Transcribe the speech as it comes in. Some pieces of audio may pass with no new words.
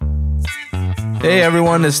Hey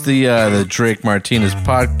everyone, it's the Drake Martinez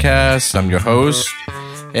podcast. I'm your host,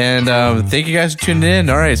 and thank you guys for tuning in.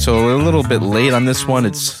 All right, so we're a little bit late on this one.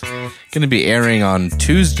 It's going to be airing on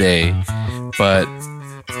Tuesday, but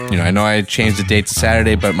I know I changed the date to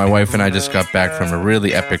Saturday, but my wife and I just got back from a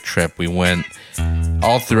really epic trip. We went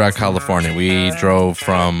all throughout California. We drove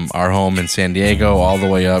from our home in San Diego all the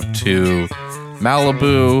way up to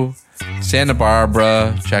Malibu, Santa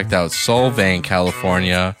Barbara, checked out Solvang,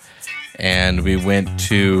 California, and we went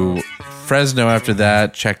to Fresno after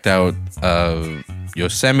that, checked out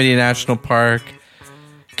Yosemite National Park,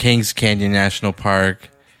 Kings Canyon National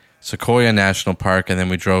Park, Sequoia National Park, and then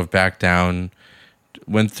we drove back down,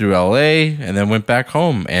 went through LA, and then went back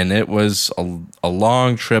home. And it was a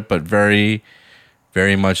long trip, but very,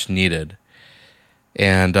 very much needed.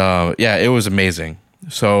 And it was amazing.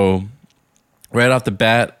 So right off the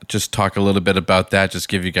bat, just talk a little bit about that, just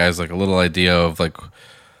give you guys like a little idea of like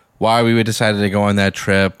why we decided to go on that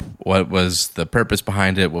trip, what was the purpose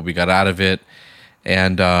behind it, what we got out of it.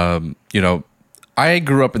 And, I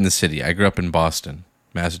grew up in the city. I grew up in Boston,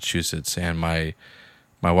 Massachusetts, and my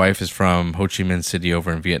wife is from Ho Chi Minh City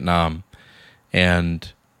over in Vietnam.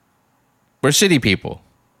 And we're city people.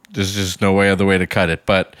 There's just no other way to cut it.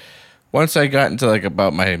 But once I got into like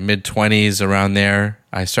about my mid-20s around there,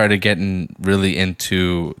 I started getting really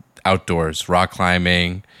into outdoors, rock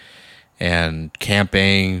climbing and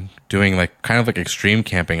camping, doing like kind of like extreme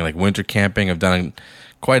camping, like winter camping. I've done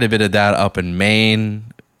quite a bit of that up in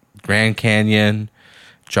Maine, Grand Canyon,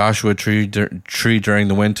 Joshua Tree during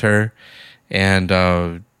the winter,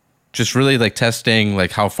 and just really like testing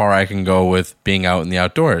like how far I can go with being out in the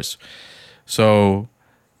outdoors. So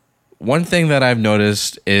one thing that I've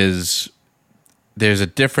noticed is there's a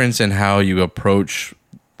difference in how you approach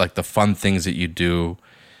like the fun things that you do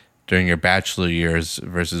during your bachelor years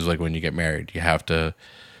versus like when you get married. You have to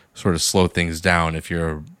sort of slow things down if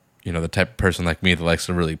you're, the type of person like me that likes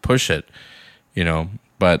to really push it,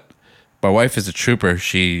 But my wife is a trooper.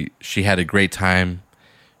 She had a great time.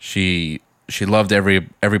 She loved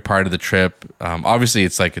every part of the trip. Obviously,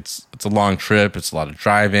 it's a long trip. It's a lot of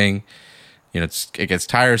driving. It gets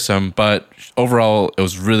tiresome, but overall, it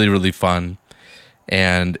was really, really fun.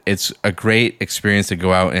 And it's a great experience to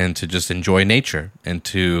go out and to just enjoy nature and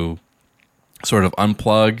to sort of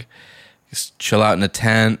unplug, just chill out in a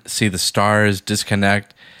tent, see the stars,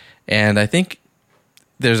 disconnect. And I think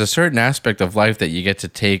there's a certain aspect of life that you get to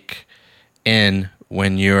take in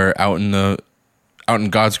when you're out in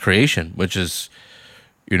God's creation, which is,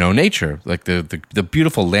 nature, like the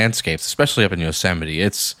beautiful landscapes, especially up in Yosemite.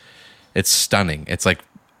 It's stunning. It's like,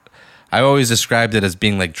 I always described it as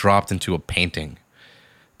being like dropped into a painting.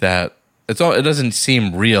 That it doesn't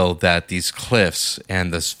seem real that these cliffs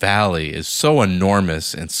and this valley is so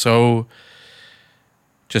enormous and so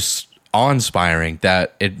just awe-inspiring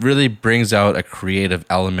that it really brings out a creative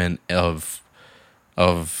element of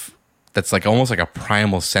that's like almost like a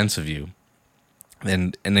primal sense of you,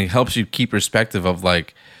 and it helps you keep perspective of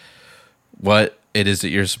like what it is that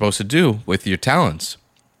you're supposed to do with your talents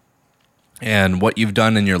and what you've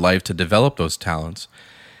done in your life to develop those talents.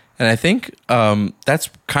 And I think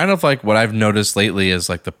that's kind of like what I've noticed lately is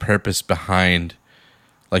like the purpose behind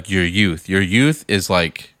like your youth. Your youth is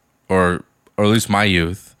like, or at least my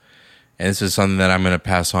youth, and this is something that I'm going to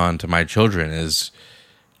pass on to my children, is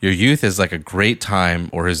your youth is like a great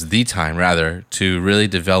time, or is the time rather, to really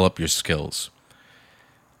develop your skills,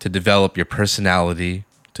 to develop your personality,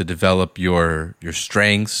 to develop your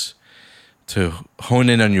strengths, to hone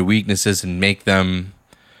in on your weaknesses and make them,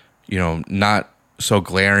 not so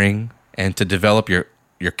glaring, and to develop your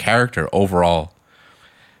character overall.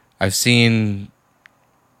 I've seen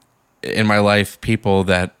in my life people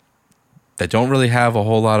that don't really have a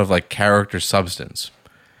whole lot of like character substance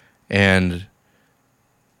and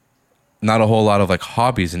not a whole lot of like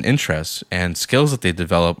hobbies and interests and skills that they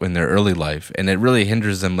develop in their early life, and it really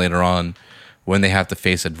hinders them later on when they have to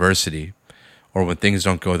face adversity or when things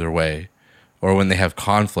don't go their way or when they have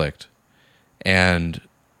conflict. And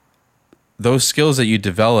those skills that you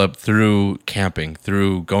develop through camping,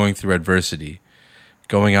 through going through adversity,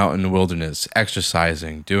 going out in the wilderness,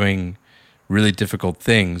 exercising, doing really difficult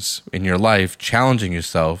things in your life, challenging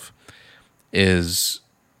yourself, is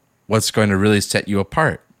what's going to really set you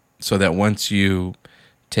apart. So that once you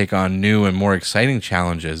take on new and more exciting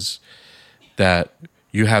challenges, that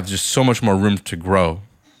you have just so much more room to grow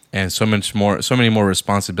and so many more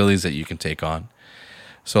responsibilities that you can take on.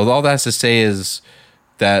 So all that's to say is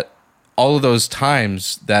that all of those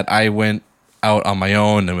times that I went out on my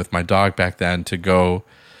own and with my dog back then to go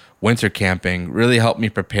winter camping really helped me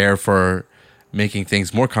prepare for making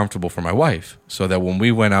things more comfortable for my wife, so that when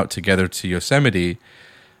we went out together to Yosemite,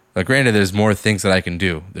 granted, there's more things that I can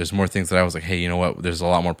do. There's more things that I was like, hey, you know what? There's a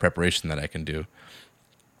lot more preparation that I can do.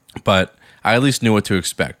 But I at least knew what to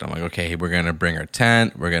expect. I'm like, okay, we're going to bring our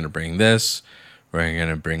tent. We're going to bring this. We're going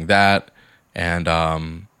to bring that. And,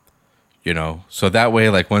 so that way,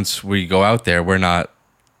 like, once we go out there, we're not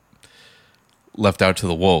left out to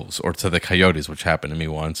the wolves or to the coyotes, which happened to me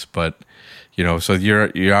once. But, so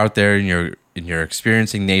you're out there and you're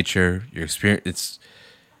experiencing nature. It's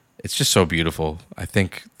just so beautiful. I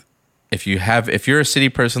think if you're a city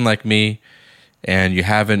person like me, and you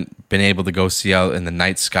haven't been able to go see out in the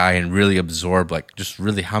night sky and really absorb like just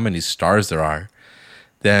really how many stars there are,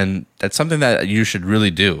 then that's something that you should really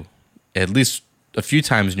do at least a few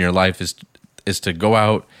times in your life, is to go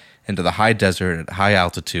out into the high desert at high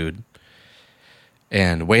altitude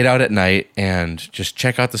and wait out at night and just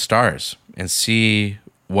check out the stars and see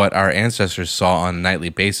what our ancestors saw on a nightly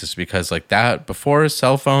basis. Because like that, before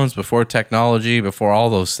cell phones, before technology, before all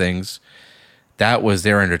those things, that was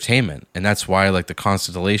their entertainment. And that's why like the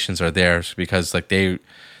constellations are there, because like they're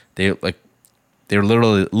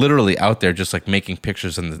literally out there just like making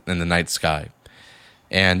pictures in the night sky.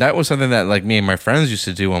 And that was something that like me and my friends used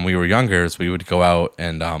to do when we were younger, is we would go out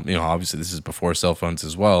and obviously this is before cell phones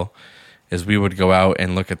as well, is we would go out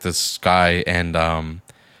and look at the sky and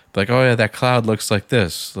like, oh yeah, that cloud looks like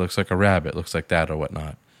this, looks like a rabbit, looks like that, or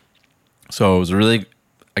whatnot. So it was really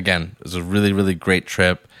really great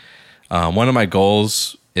trip. One of my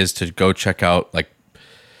goals is to go check out like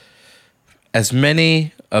as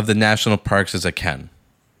many of the national parks as I can.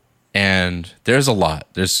 And there's a lot.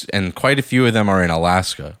 And quite a few of them are in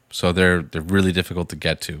Alaska, so they're really difficult to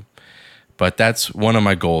get to. But that's one of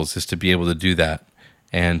my goals, is to be able to do that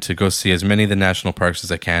and to go see as many of the national parks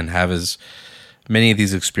as I can, have as many of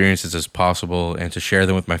these experiences as possible, and to share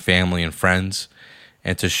them with my family and friends,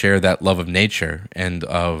 and to share that love of nature and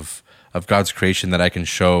of God's creation that I can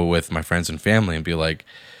show with my friends and family, and be like,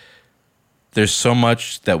 there's so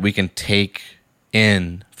much that we can take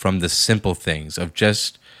in from the simple things of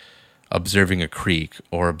just observing a creek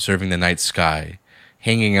or observing the night sky,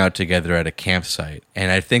 hanging out together at a campsite.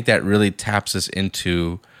 And I think that really taps us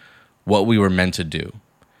into what we were meant to do.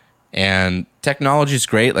 And technology is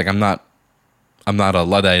great. Like I'm not a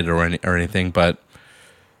Luddite or anything, but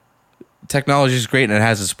technology is great and it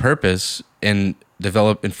has its purpose in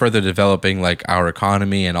further developing like our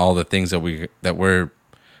economy and all the things that we're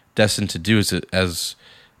destined to do as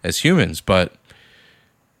humans. But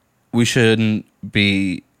we shouldn't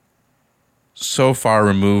be so far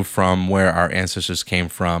removed from where our ancestors came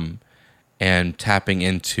from and tapping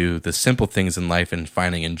into the simple things in life and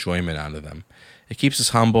finding enjoyment out of them. It keeps us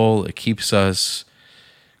humble, it keeps us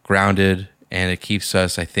grounded, and it keeps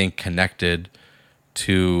us, I think, connected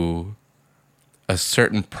to a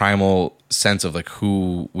certain primal sense of like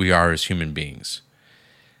who we are as human beings.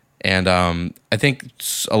 And I think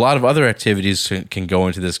a lot of other activities can go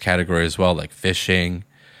into this category as well, like fishing,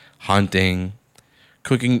 hunting,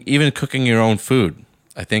 cooking, even cooking your own food.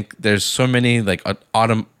 I think there's so many like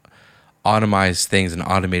automized things and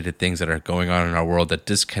automated things that are going on in our world that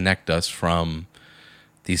disconnect us from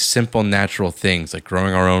these simple natural things like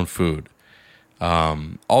growing our own food.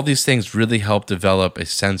 All these things really help develop a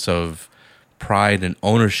sense of pride and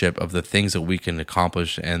ownership of the things that we can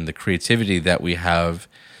accomplish and the creativity that we have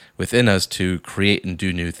within us to create and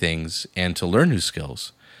do new things and to learn new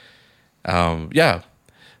skills.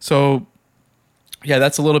 So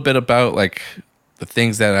that's a little bit about like the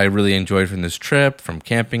things that I really enjoyed from this trip, from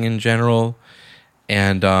camping in general.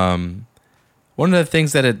 And one of the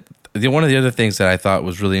other things that I thought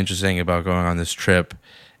was really interesting about going on this trip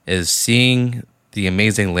is seeing the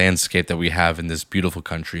amazing landscape that we have in this beautiful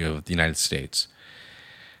country of the United States.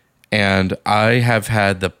 And I have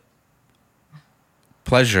had the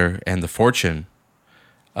pleasure and the fortune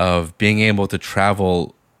of being able to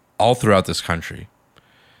travel all throughout this country.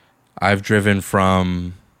 I've driven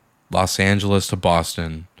from Los Angeles to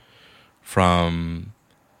Boston, from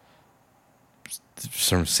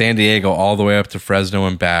San Diego all the way up to Fresno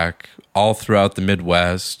and back, all throughout the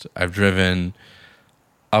Midwest. I've driven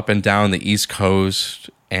up and down the East Coast,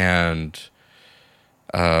 and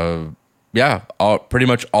pretty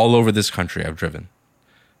much all over this country I've driven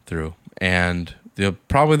through. And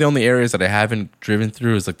probably the only areas that I haven't driven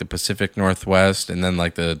through is like the Pacific Northwest and then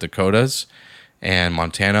like the Dakotas and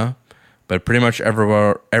Montana. But pretty much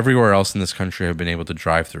everywhere else in this country I've been able to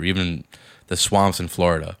drive through, even the swamps in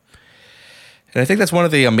Florida. And I think that's one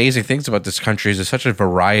of the amazing things about this country is there's such a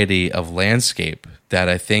variety of landscape that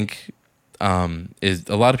I think is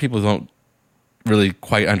a lot of people don't really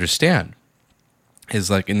quite understand. is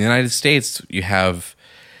like in the United States, you have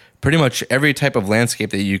pretty much every type of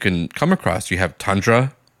landscape that you can come across. You have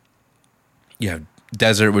tundra, you have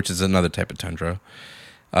desert, which is another type of tundra.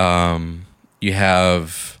 You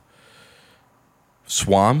have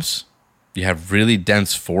swamps, you have really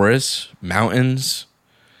dense forests, mountains,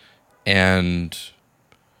 and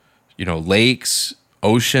lakes,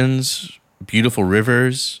 oceans, beautiful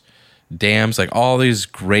rivers, dams, like all these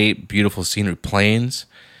great, beautiful scenery, plains,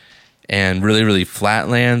 and really, really flat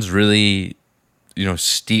lands, really,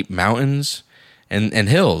 steep mountains and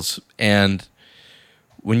hills. And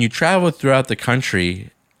when you travel throughout the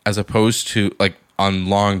country, as opposed to like on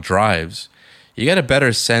long drives, you get a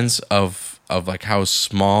better sense of like how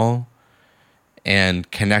small and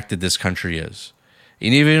connected this country is.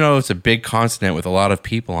 And even though it's a big continent with a lot of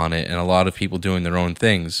people on it and a lot of people doing their own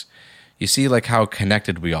things, you see like how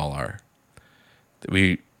connected we all are.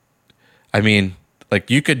 Like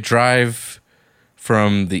you could drive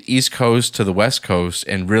from the East Coast to the West Coast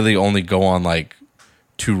and really only go on like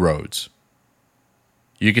 2 roads.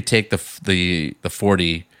 You could take the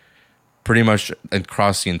 40 pretty much and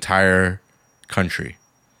cross the entire country.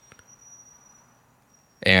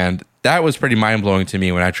 And that was pretty mind-blowing to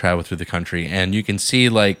me when I traveled through the country. And you can see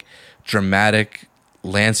like dramatic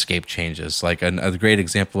landscape changes. Like a great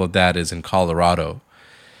example of that is in Colorado.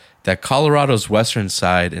 That Colorado's western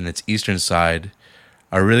side and its eastern side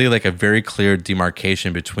are really like a very clear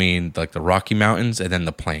demarcation between like the Rocky Mountains and then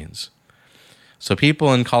the plains. So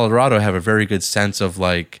people in Colorado have a very good sense of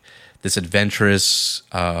like this adventurous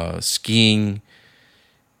skiing,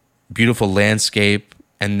 beautiful landscape,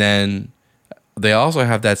 and then they also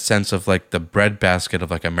have that sense of like the breadbasket of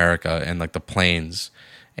like America and like the plains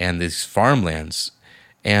and these farmlands.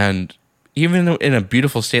 And even in a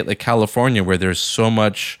beautiful state like California, where there's so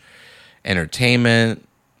much entertainment,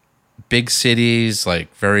 big cities,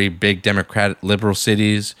 like very big democratic liberal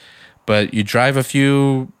cities, but you drive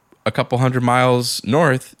a couple hundred miles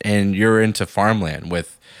north and you're into farmland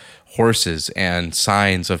with horses and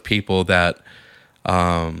signs of people that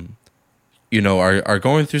are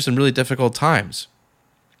going through some really difficult times.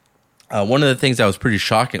 One of the things that was pretty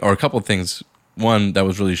shocking, or a couple of things, one that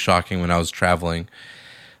was really shocking when I was traveling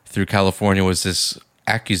through California was this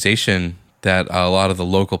accusation that a lot of the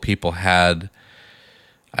local people had.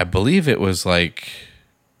 I believe it was like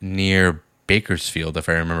near Bakersfield, if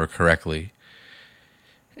I remember correctly,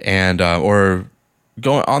 and or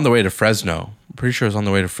going on the way to Fresno. I'm pretty sure it was on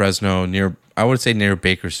the way to Fresno, near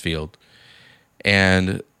Bakersfield.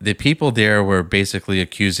 And the people there were basically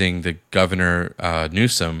accusing the governor,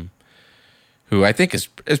 Newsom, who I think is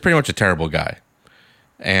pretty much a terrible guy.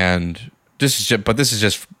 And this is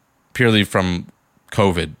just purely from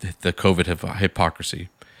COVID, the COVID hypocrisy.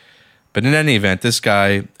 But in any event, this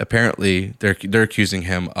guy, apparently they're accusing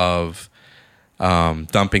him of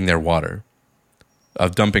dumping their water,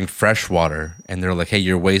 of dumping fresh water. And they're like, hey,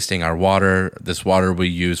 you're wasting our water. This water we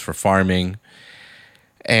use for farming.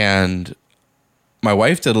 And my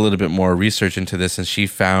wife did a little bit more research into this, and she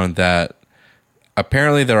found that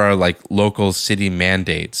apparently there are like local city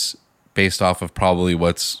mandates based off of probably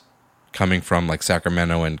what's coming from like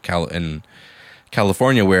Sacramento and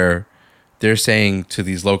California, where they're saying to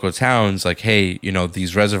these local towns like, hey,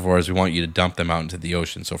 these reservoirs, we want you to dump them out into the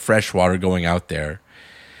ocean. So fresh water going out there.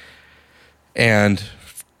 And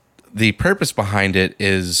the purpose behind it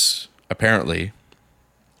is apparently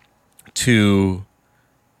to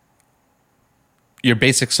your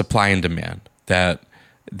basic supply and demand, that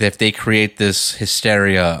if they create this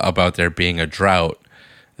hysteria about there being a drought,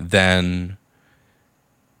 then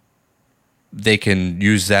they can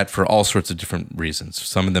use that for all sorts of different reasons.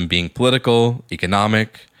 Some of them being political,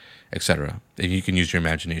 economic, etc. And you can use your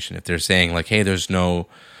imagination. If they're saying like, hey, there's no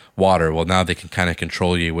water, well, now they can kind of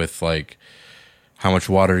control you with like how much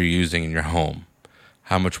water you're using in your home,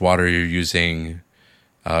 how much water you're using.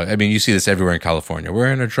 You see this everywhere in California.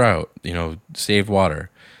 We're in a drought, save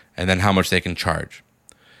water. And then how much they can charge.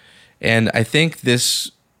 And I think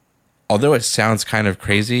this, although it sounds kind of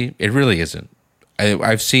crazy, it really isn't.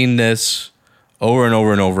 I've seen this over and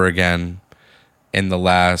over and over again in the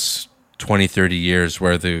last 20, 30 years,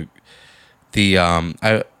 where the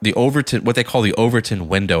Overton, what they call the Overton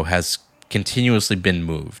window, has continuously been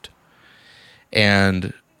moved.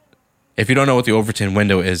 And if you don't know what the Overton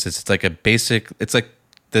window is, it's like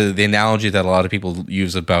the analogy that a lot of people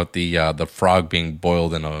use about the frog being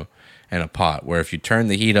boiled in a pot, where if you turn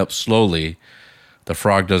the heat up slowly, the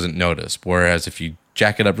frog doesn't notice. Whereas if you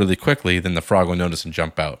jack it up really quickly, then the frog will notice and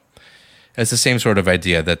jump out. It's the same sort of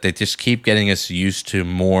idea, that they just keep getting us used to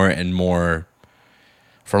more and more.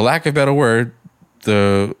 For lack of a better word,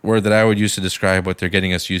 the word that I would use to describe what they're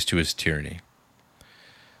getting us used to is tyranny.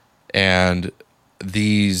 And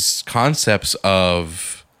these concepts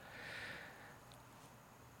of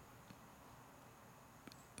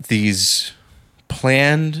these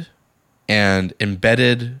planned and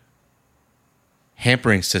embedded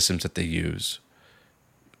hampering systems that they use,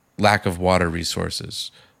 lack of water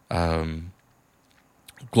resources,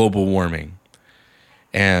 global warming,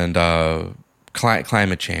 and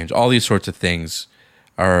climate change, all these sorts of things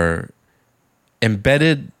are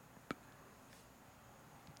embedded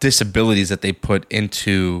disabilities that they put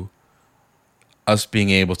into us being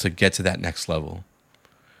able to get to that next level.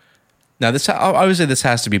 Now, this obviously this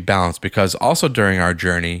has to be balanced, because also during our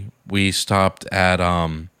journey we stopped at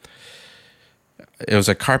it was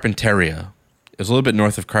at Carpinteria. It was a little bit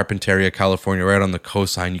north of Carpinteria, California, right on the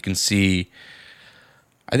coastline. You can see,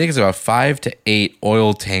 I think it's about 5 to 8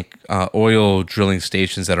 oil drilling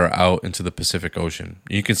stations that are out into the Pacific Ocean.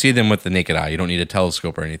 You can see them with the naked eye. You don't need a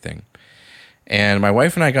telescope or anything. And my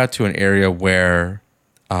wife and I got to an area where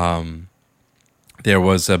there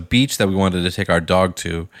was a beach that we wanted to take our dog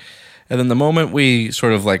to. And then the moment we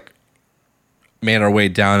sort of like made our way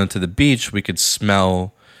down into the beach, we could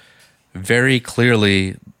smell very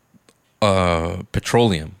clearly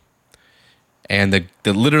petroleum. And the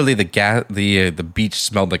beach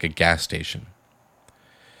smelled like a gas station.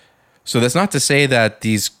 So that's not to say that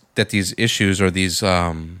these issues or these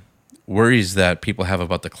worries that people have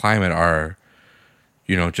about the climate are,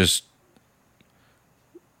 just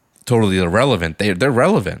totally irrelevant. They're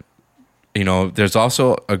relevant. There's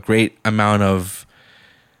also a great amount of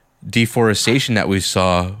deforestation that we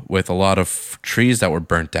saw with a lot of trees that were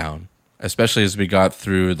burnt down, especially as we got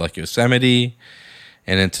through like Yosemite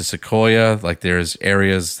and into Sequoia. Like there's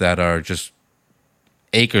areas that are just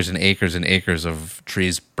acres and acres and acres of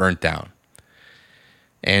trees burnt down.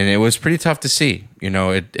 And it was pretty tough to see.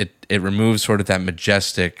 It removes sort of that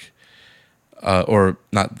majestic, or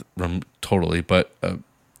not totally, but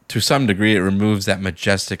to some degree, it removes that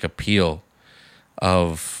majestic appeal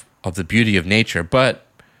of the beauty of nature. But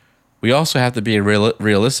we also have to be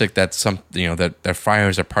realistic that that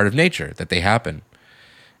fires are part of nature, that they happen.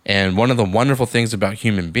 And one of the wonderful things about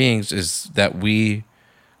human beings is that we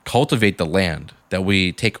cultivate the land, that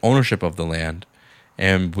we take ownership of the land,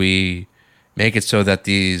 and we make it so that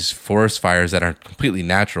these forest fires that are completely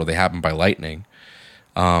natural, they happen by lightning.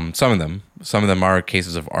 Some of them are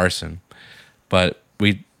cases of arson, but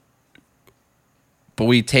we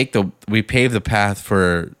pave the path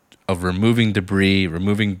of removing debris,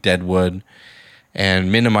 removing dead wood,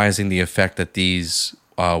 and minimizing the effect that these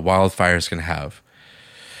wildfires can have.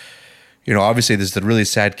 Obviously there's the really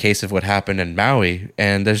sad case of what happened in Maui,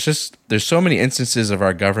 and there's so many instances of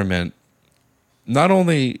our government not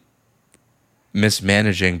only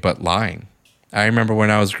mismanaging but lying. I remember when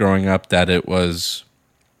I was growing up that it was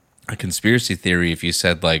a conspiracy theory if you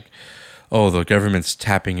said like, oh, the government's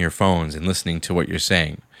tapping your phones and listening to what you're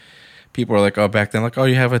saying. People were like, oh, back then, like, oh,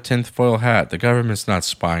 you have a tinfoil hat. The government's not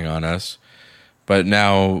spying on us. But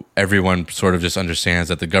now everyone sort of just understands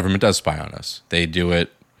that the government does spy on us. They do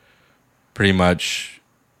it pretty much,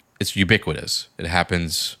 it's ubiquitous. It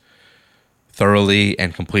happens thoroughly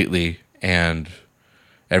and completely, and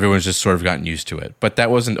everyone's just sort of gotten used to it. But that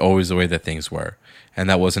wasn't always the way that things were, and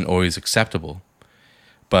that wasn't always acceptable.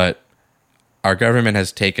 But our government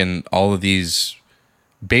has taken all of these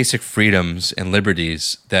basic freedoms and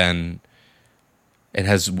liberties and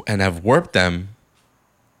have warped them,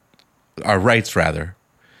 our rights rather,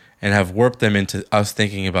 and have warped them into us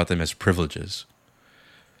thinking about them as privileges.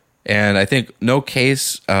 And I think no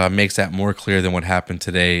case makes that more clear than what happened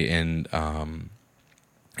today in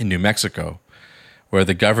New Mexico, where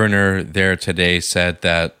the governor there today said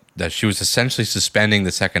that she was essentially suspending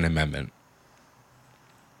the Second Amendment.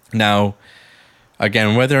 Now,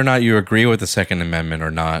 again, whether or not you agree with the Second Amendment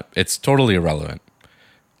or not, it's totally irrelevant.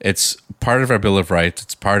 It's part of our Bill of Rights.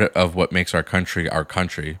 It's part of what makes our country,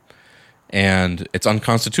 and it's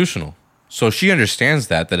unconstitutional. So she understands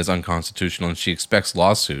that it's unconstitutional, and she expects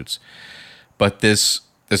lawsuits. But this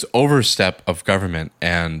overstep of government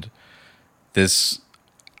and this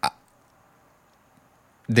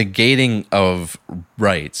negating of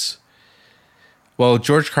rights. Well,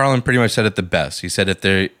 George Carlin pretty much said it the best. He said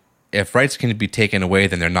if rights can be taken away,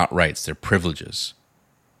 then they're not rights, they're privileges.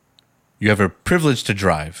 You have a privilege to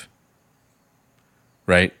drive,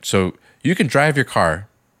 right? So you can drive your car,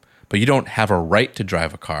 but you don't have a right to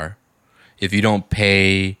drive a car if you don't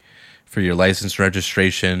pay for your license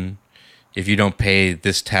registration, if you don't pay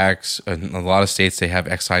this tax. In a lot of states, they have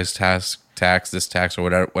excise tax, this tax, or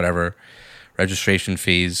whatever, registration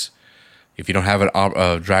fees. If you don't have an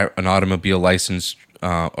automobile license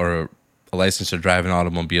or a license to drive an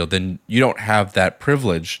automobile, then you don't have that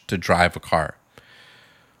privilege to drive a car.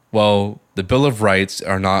 Well, the Bill of Rights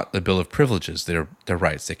are not the Bill of Privileges. They're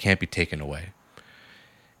rights. They can't be taken away.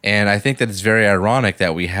 And I think that it's very ironic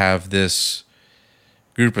that we have this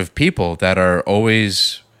group of people that are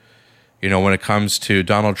always, when it comes to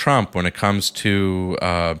Donald Trump, when it comes to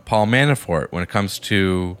Paul Manafort, when it comes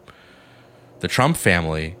to the Trump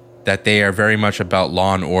family, that they are very much about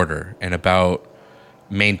law and order and about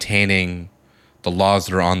maintaining the laws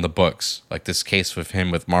that are on the books, like this case with him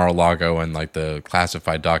with Mar-a-Lago and like the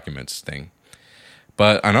classified documents thing.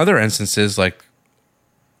 But on other instances, like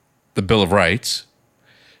the Bill of Rights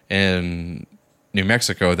in New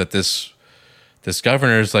Mexico, that this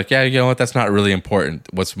governor is like, yeah, you know what, that's not really important.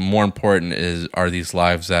 What's more important are these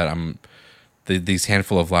lives that these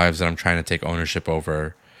handful of lives that I'm trying to take ownership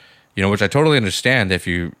over, which I totally understand if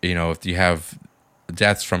you have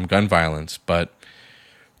deaths from gun violence, but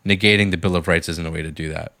negating the Bill of Rights isn't a way to do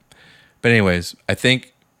that. But anyways, I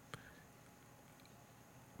think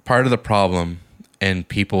part of the problem in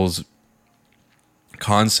people's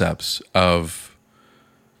concepts of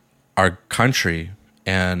our country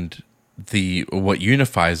and what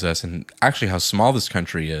unifies us and actually how small this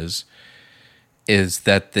country is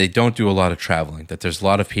that they don't do a lot of traveling, that there's a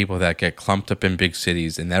lot of people that get clumped up in big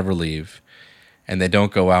cities and never leave, and they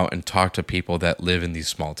don't go out and talk to people that live in these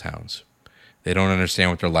small towns. They don't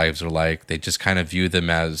understand what their lives are like. They just kind of view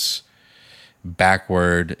them as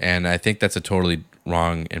backward, and I think that's a totally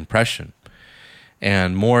wrong impression.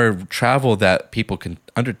 And more travel that people can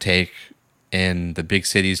undertake in the big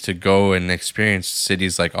cities to go and experience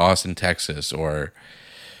cities like Austin, Texas, or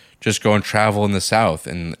just go and travel in the South,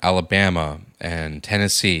 in Alabama and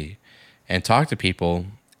Tennessee, and talk to people,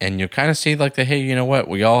 and you kind of see like hey, you know what?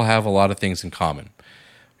 We all have a lot of things in common.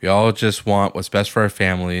 We all just want what's best for our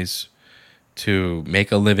families, to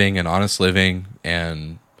make a living, an honest living,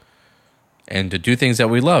 and to do things that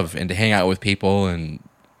we love, and to hang out with people and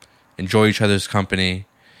enjoy each other's company.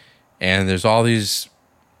 And there's all these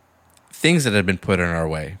things that have been put in our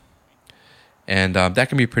way, and that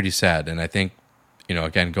can be pretty sad. And I think,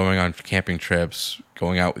 again, going on camping trips,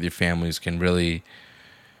 going out with your families can really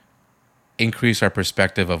increase our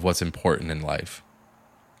perspective of what's important in life.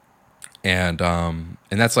 And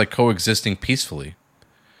that's like coexisting peacefully.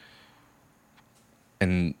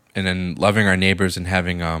 And then loving our neighbors and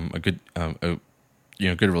having a good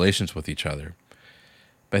good relations with each other.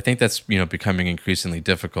 But I think that's becoming increasingly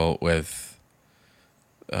difficult with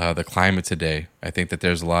the climate today. I think that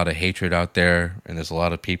there's a lot of hatred out there, and there's a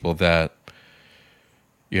lot of people that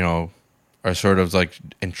are sort of like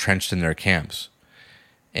entrenched in their camps.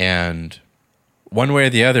 And one way or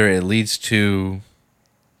the other, it leads to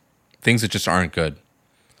things that just aren't good.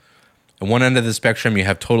 At one end of the spectrum, you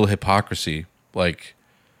have total hypocrisy, like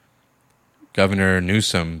Governor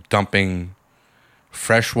Newsom dumping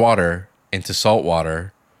fresh water into salt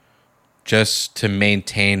water just to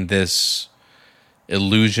maintain this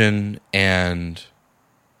illusion and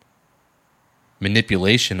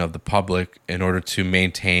manipulation of the public in order to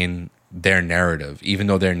maintain their narrative, even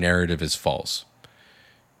though their narrative is false.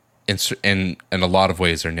 In a lot of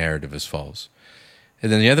ways, their narrative is false.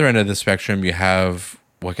 And then the other end of the spectrum, you have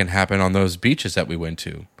what can happen on those beaches that we went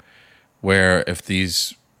to, where if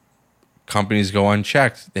these companies go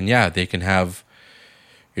unchecked, then yeah, they can have,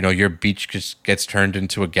 your beach just gets turned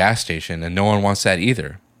into a gas station, and no one wants that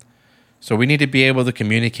either. So we need to be able to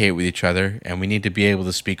communicate with each other, and we need to be able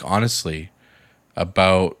to speak honestly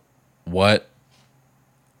about what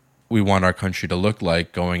we want our country to look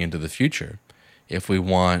like going into the future, if we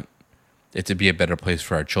want it to be a better place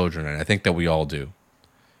for our children. And I think that we all do.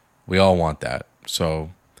 We all want that.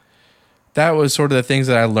 So that was sort of the things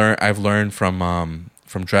that I've learned from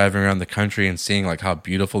driving around the country and seeing like how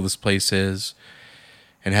beautiful this place is,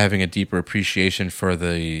 and having a deeper appreciation for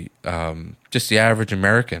the just the average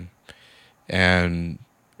American, and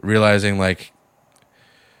realizing like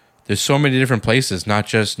there's so many different places, not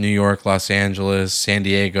just New York, Los Angeles, San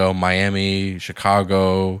Diego, Miami,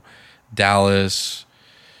 Chicago, Dallas,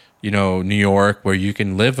 New York, where you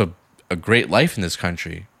can live a great life in this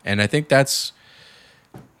country. And I think that's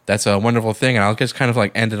a wonderful thing. And I'll just kind of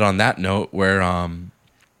like end it on that note where,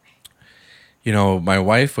 my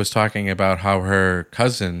wife was talking about how her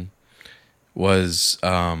cousin was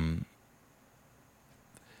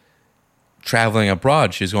traveling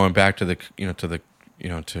abroad. She's going back to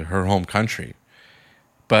to her home country.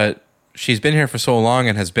 But she's been here for so long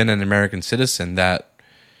and has been an American citizen that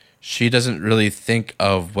she doesn't really think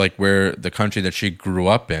of like where the country that she grew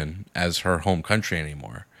up in as her home country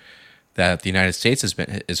anymore. That the United States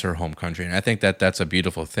is her home country. And I think that that's a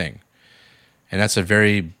beautiful thing. And that's a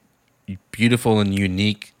very beautiful and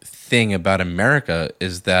unique thing about America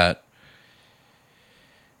is that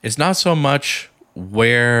it's not so much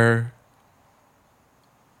where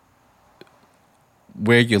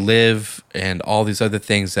you live and all these other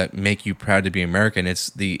things that make you proud to be American. It's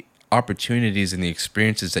the opportunities and the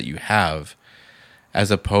experiences that you have, as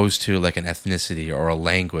opposed to like an ethnicity or a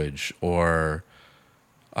language or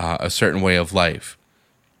a certain way of life.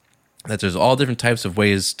 That there's all different types of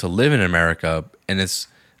ways to live in America, and it's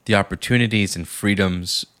the opportunities and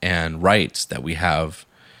freedoms and rights that we have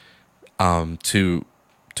to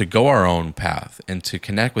go our own path and to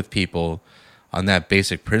connect with people on that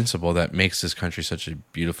basic principle that makes this country such a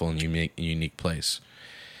beautiful and unique place.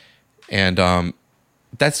 And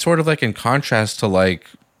that's sort of like in contrast to like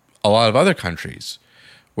a lot of other countries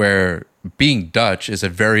where being Dutch is a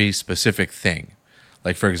very specific thing.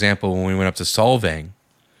 Like, for example, when we went up to Solvang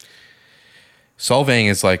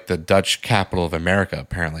is like the Dutch capital of America,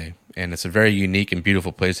 apparently. And it's a very unique and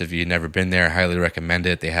beautiful place. If you've never been there, I highly recommend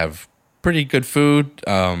it. They have pretty good food.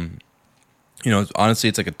 Honestly,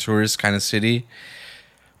 it's like a tourist kind of city,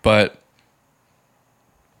 but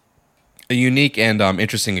a unique and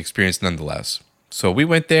interesting experience nonetheless. So we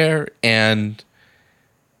went there, and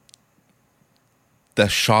the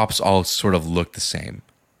shops all sort of look the same.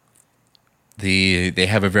 They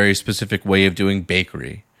have a very specific way of doing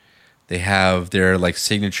bakery. They have their like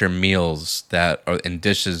signature meals and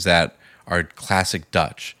dishes that are classic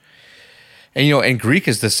Dutch. And and Greek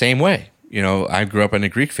is the same way. I grew up in a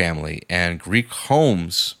Greek family, and Greek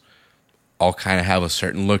homes all kind of have a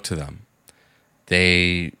certain look to them.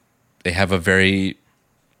 They have a very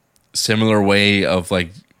similar way of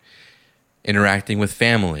like interacting with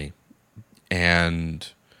family, and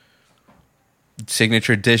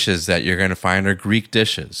signature dishes that you're going to find are Greek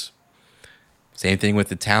dishes. Same thing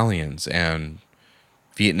with Italians and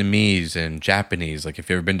Vietnamese and Japanese. Like if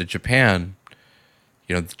you've ever been to Japan,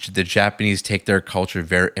 the Japanese take their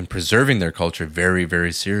culture and preserving their culture very,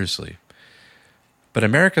 very seriously. But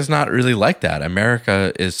America's not really like that.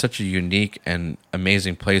 America is such a unique and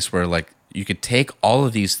amazing place where like you could take all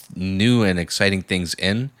of these new and exciting things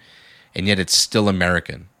in, and yet it's still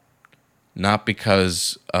American. Not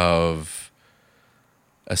because of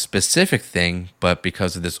a specific thing, but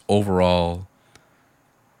because of this overall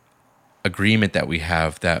agreement that we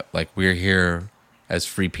have that like we're here as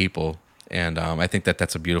free people. And I think that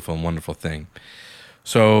that's a beautiful and wonderful thing.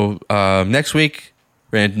 So next week,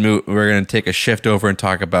 we're going to take a shift over and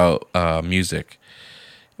talk about music.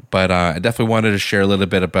 But I definitely wanted to share a little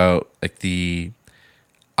bit about like the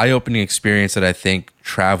eye-opening experience that I think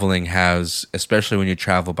traveling has, especially when you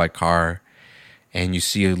travel by car and you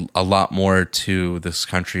see a lot more to this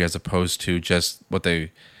country as opposed to just what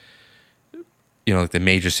like the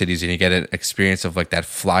major cities, and you get an experience of like that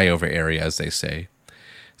flyover area, as they say.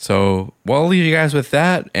 So we'll leave you guys with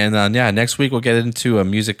that. And next week we'll get into a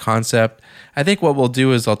music concept. I think what we'll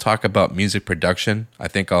do is I'll talk about music production. I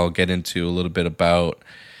think I'll get into a little bit about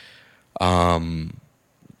how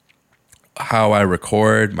I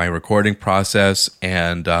record, my recording process,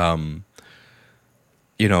 and,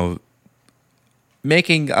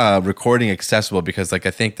 making recording accessible, because like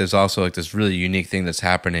I think there's also like this really unique thing that's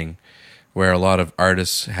happening where a lot of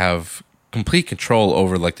artists have complete control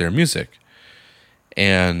over like their music.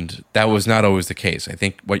 And that was not always the case. I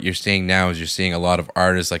think what you're seeing now is you're seeing a lot of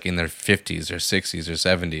artists like in their 50s or 60s or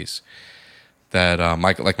 70s that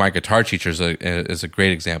my guitar teacher is a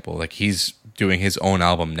great example. Like he's doing his own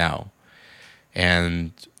album now.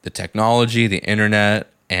 And the technology, the internet,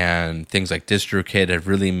 and things like DistroKid have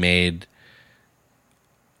really made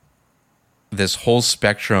this whole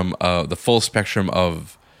spectrum of the full spectrum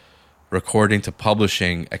of recording to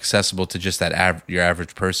publishing accessible to just that your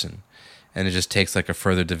average person. And it just takes like a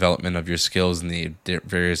further development of your skills in the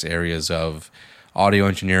various areas of audio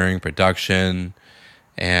engineering, production,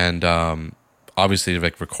 and obviously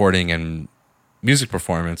like recording and music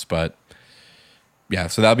performance. But yeah,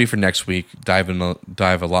 so that'll be for next week. Dive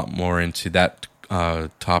a lot more into that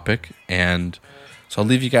topic, and so I'll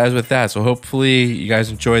leave you guys with that. So hopefully you guys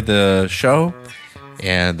enjoyed the show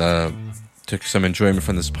and took some enjoyment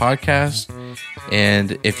from this podcast.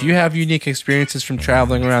 And if you have unique experiences from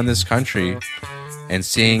traveling around this country and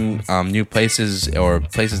seeing new places or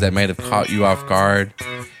places that might have caught you off guard,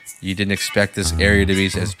 you didn't expect this area to be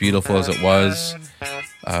as beautiful as it was.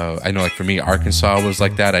 I know like for me, Arkansas was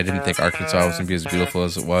like that. I didn't think Arkansas was going to be as beautiful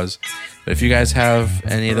as it was. But if you guys have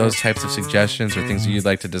any of those types of suggestions or things that you'd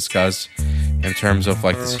like to discuss in terms of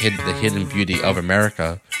like the hidden beauty of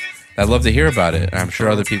America, I'd love to hear about it. And I'm sure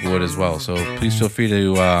other people would as well. So please feel free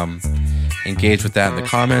to engage with that in the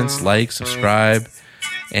comments, like, subscribe,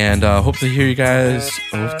 And hope to hear you guys.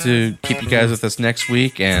 Hope to keep you guys with us next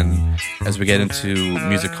week, and as we get into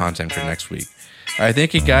music content for next week. All right,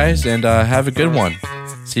 thank you guys, and have a good one.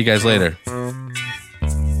 See you guys later.